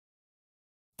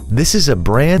This is a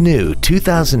brand new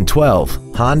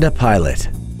 2012 Honda Pilot.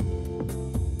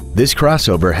 This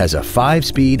crossover has a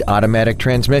 5-speed automatic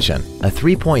transmission, a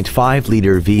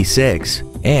 3.5-liter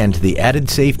V6, and the added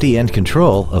safety and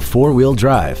control of 4-wheel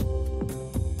drive.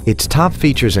 Its top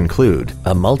features include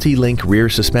a multi-link rear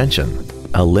suspension,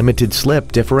 a limited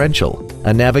slip differential,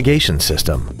 a navigation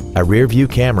system, a rear-view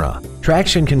camera,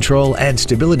 traction control and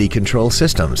stability control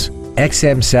systems,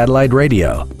 XM satellite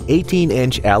radio,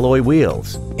 18-inch alloy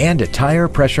wheels, and a tire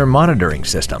pressure monitoring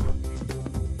system.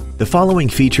 The following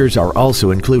features are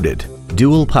also included: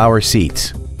 dual power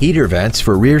seats, heater vents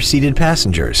for rear-seated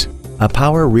passengers, a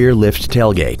power rear lift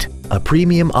tailgate, a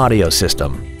premium audio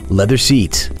system, leather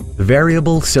seats,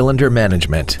 variable cylinder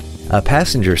management, a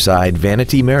passenger side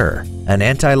vanity mirror, an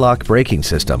anti-lock braking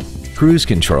system, cruise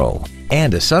control,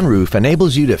 and a sunroof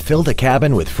enables you to fill the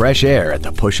cabin with fresh air at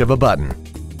the push of a button.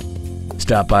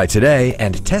 Stop by today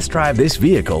and test drive this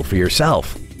vehicle for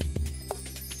yourself.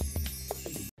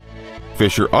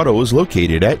 Fisher Auto is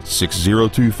located at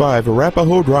 6025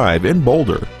 Arapahoe Drive in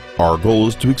Boulder. Our goal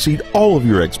is to exceed all of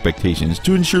your expectations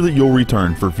to ensure that you'll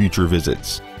return for future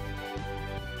visits.